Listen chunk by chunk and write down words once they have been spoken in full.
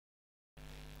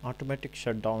Automatic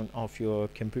shutdown of your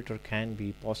computer can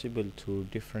be possible through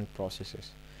different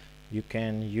processes. You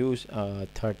can use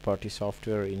third-party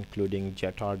software including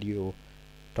Jet Audio,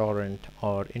 Torrent,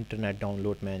 or Internet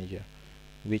Download Manager,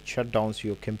 which shut down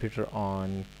your computer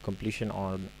on completion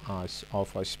of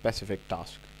a specific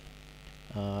task.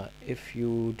 If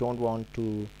you don't want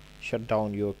to shut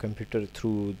down your computer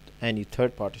through any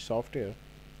third-party software,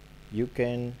 you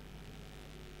can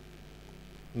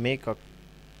make a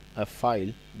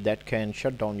file that can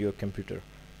shut down your computer.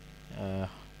 Uh,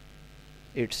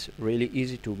 it's really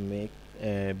easy to make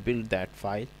build that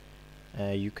file.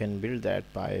 You can build that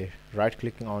by right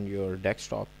clicking on your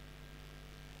desktop,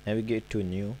 navigate to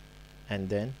new, and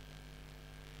then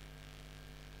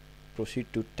proceed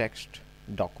to text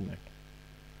document.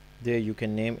 There you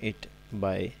can name it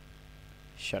by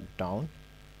shutdown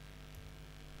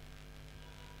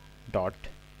dot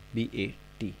bat.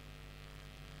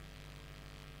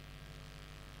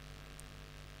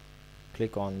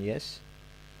 Click on yes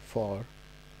for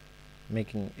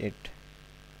making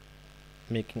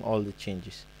all the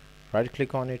changes. Right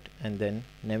click on it and then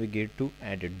navigate to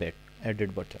edit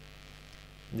button.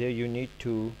 There you need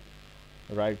to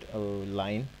write a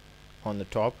line on the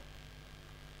top,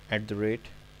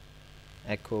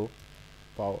 @echo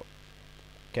power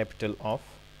capital off,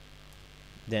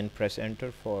 then press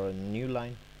enter for a new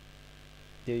line.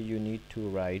 There you need to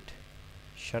write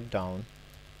shutdown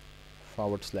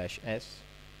 /s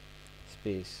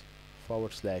space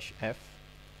 /f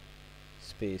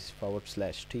space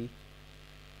 /t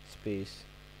space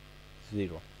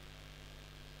 0.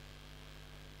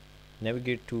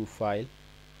 Navigate to file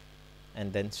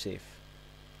and then save.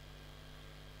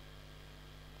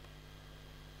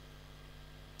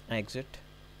 Exit.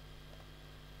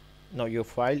 Now your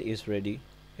file is ready.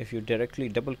 If you directly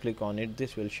double click on it,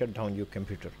 this will shut down your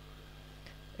computer.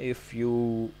 If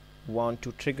you want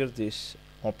to trigger this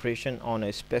operation on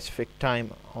a specific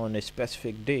time on a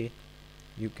specific day,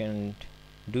 you can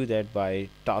do that by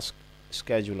task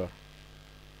scheduler.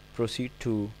 Proceed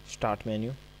to start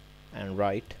menu and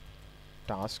write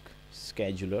task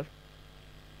scheduler.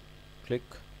 Click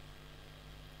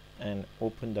and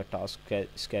open the task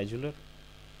scheduler.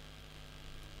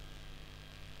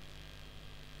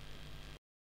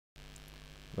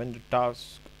 When the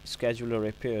task scheduler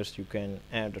appears, you can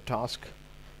add a task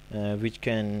which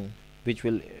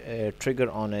will trigger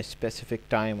on a specific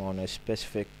time on a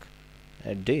specific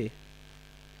day.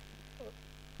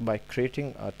 By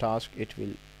creating a task, it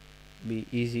will be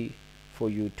easy for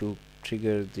you to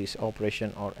trigger this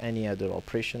operation or any other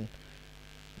operation.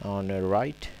 On the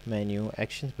right menu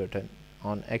actions button,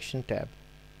 on action tab,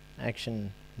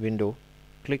 action window,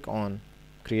 click on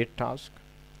create task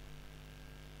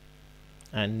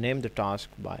and name the task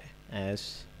by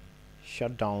as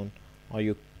shutdown, or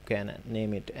you can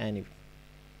name it any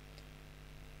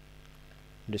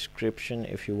description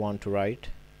if you want to write.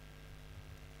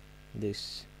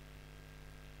 This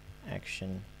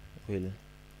action will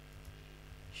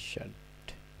shut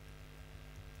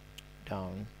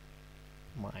down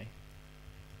my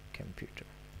computer.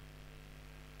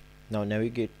 Now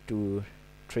navigate to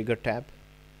trigger tab,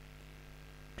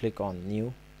 click on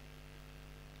new,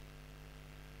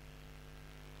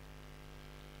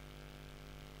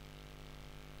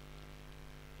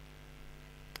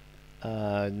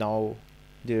 now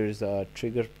there is a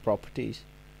trigger properties.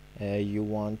 You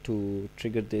want to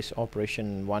trigger this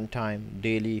operation one time,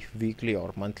 daily, weekly,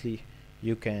 or monthly.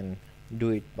 You can do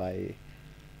it by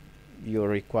your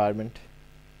requirement.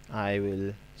 I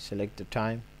will select the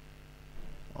time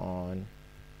on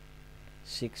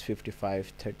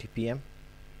 6:55:30 p.m.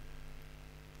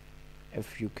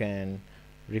 If you can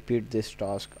repeat this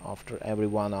task after every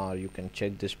 1 hour, you can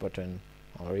check this button.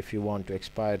 Or if you want to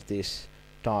expire this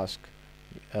task,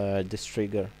 this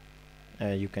trigger,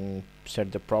 you can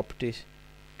set the properties.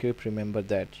 Remember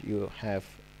that you have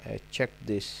checked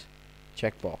this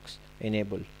checkbox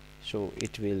enable, so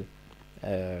it will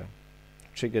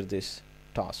trigger this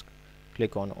task.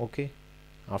 Click on OK.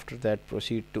 After that,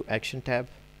 proceed to action tab.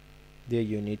 There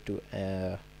you need to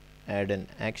add an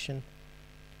action.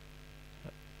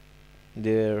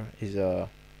 There is a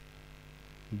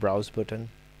browse button.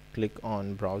 Click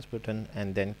on browse button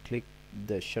and then click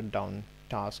the shutdown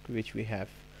task which we have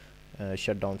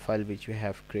shutdown file which we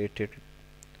have created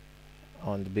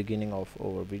on the beginning of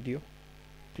our video.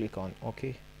 Click on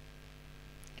OK.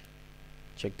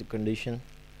 Check the condition.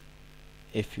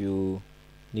 If you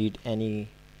need any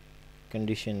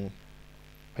condition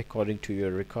according to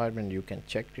your requirement, you can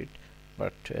check it,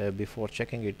 but before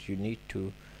checking it, you need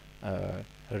to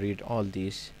read all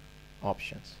these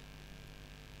options.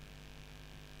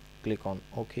 Click on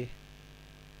OK.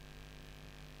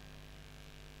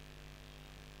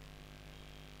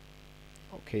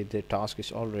 Okay, the task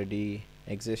is already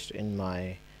exist in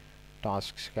my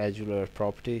task scheduler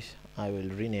properties. I will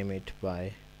rename it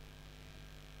by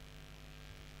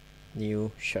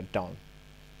new shutdown.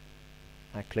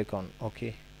 I click on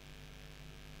OK,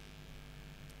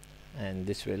 and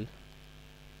this will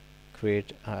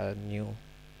create a new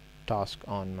task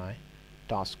on my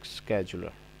task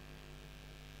scheduler.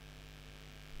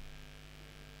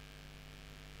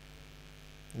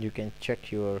 You can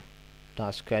check your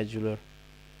task scheduler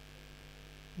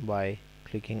by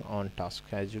clicking on task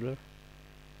scheduler.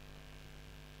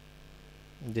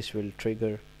 This will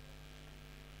trigger,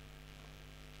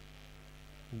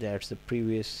 that's the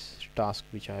previous task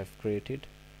which I have created.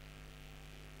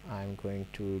 I'm going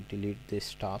to delete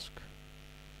this task.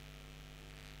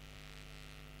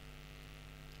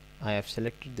 I have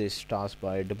selected this task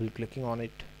by double clicking on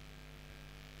it.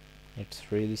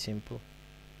 It's really simple.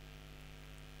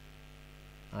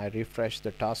 I refresh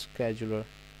the task scheduler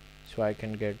so I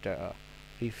can get a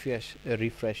refresh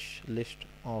list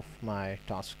of my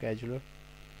task scheduler.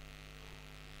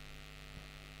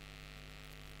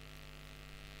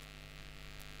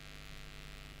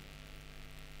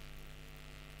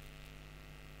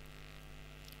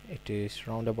 It is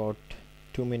round about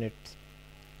 2 minutes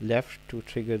left to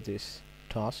trigger this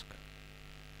task.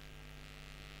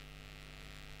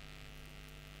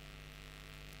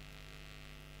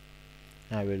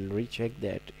 I will recheck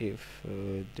that if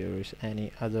there is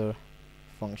any other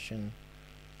function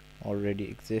already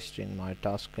exists in my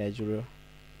task scheduler.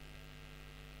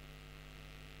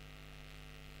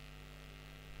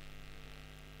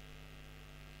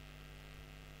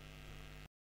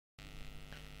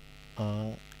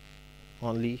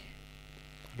 Only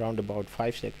round about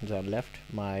 5 seconds are left.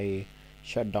 My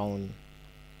shutdown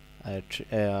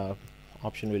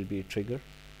option will be triggered,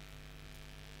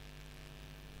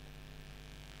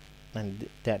 and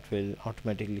that will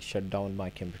automatically shut down my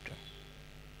computer.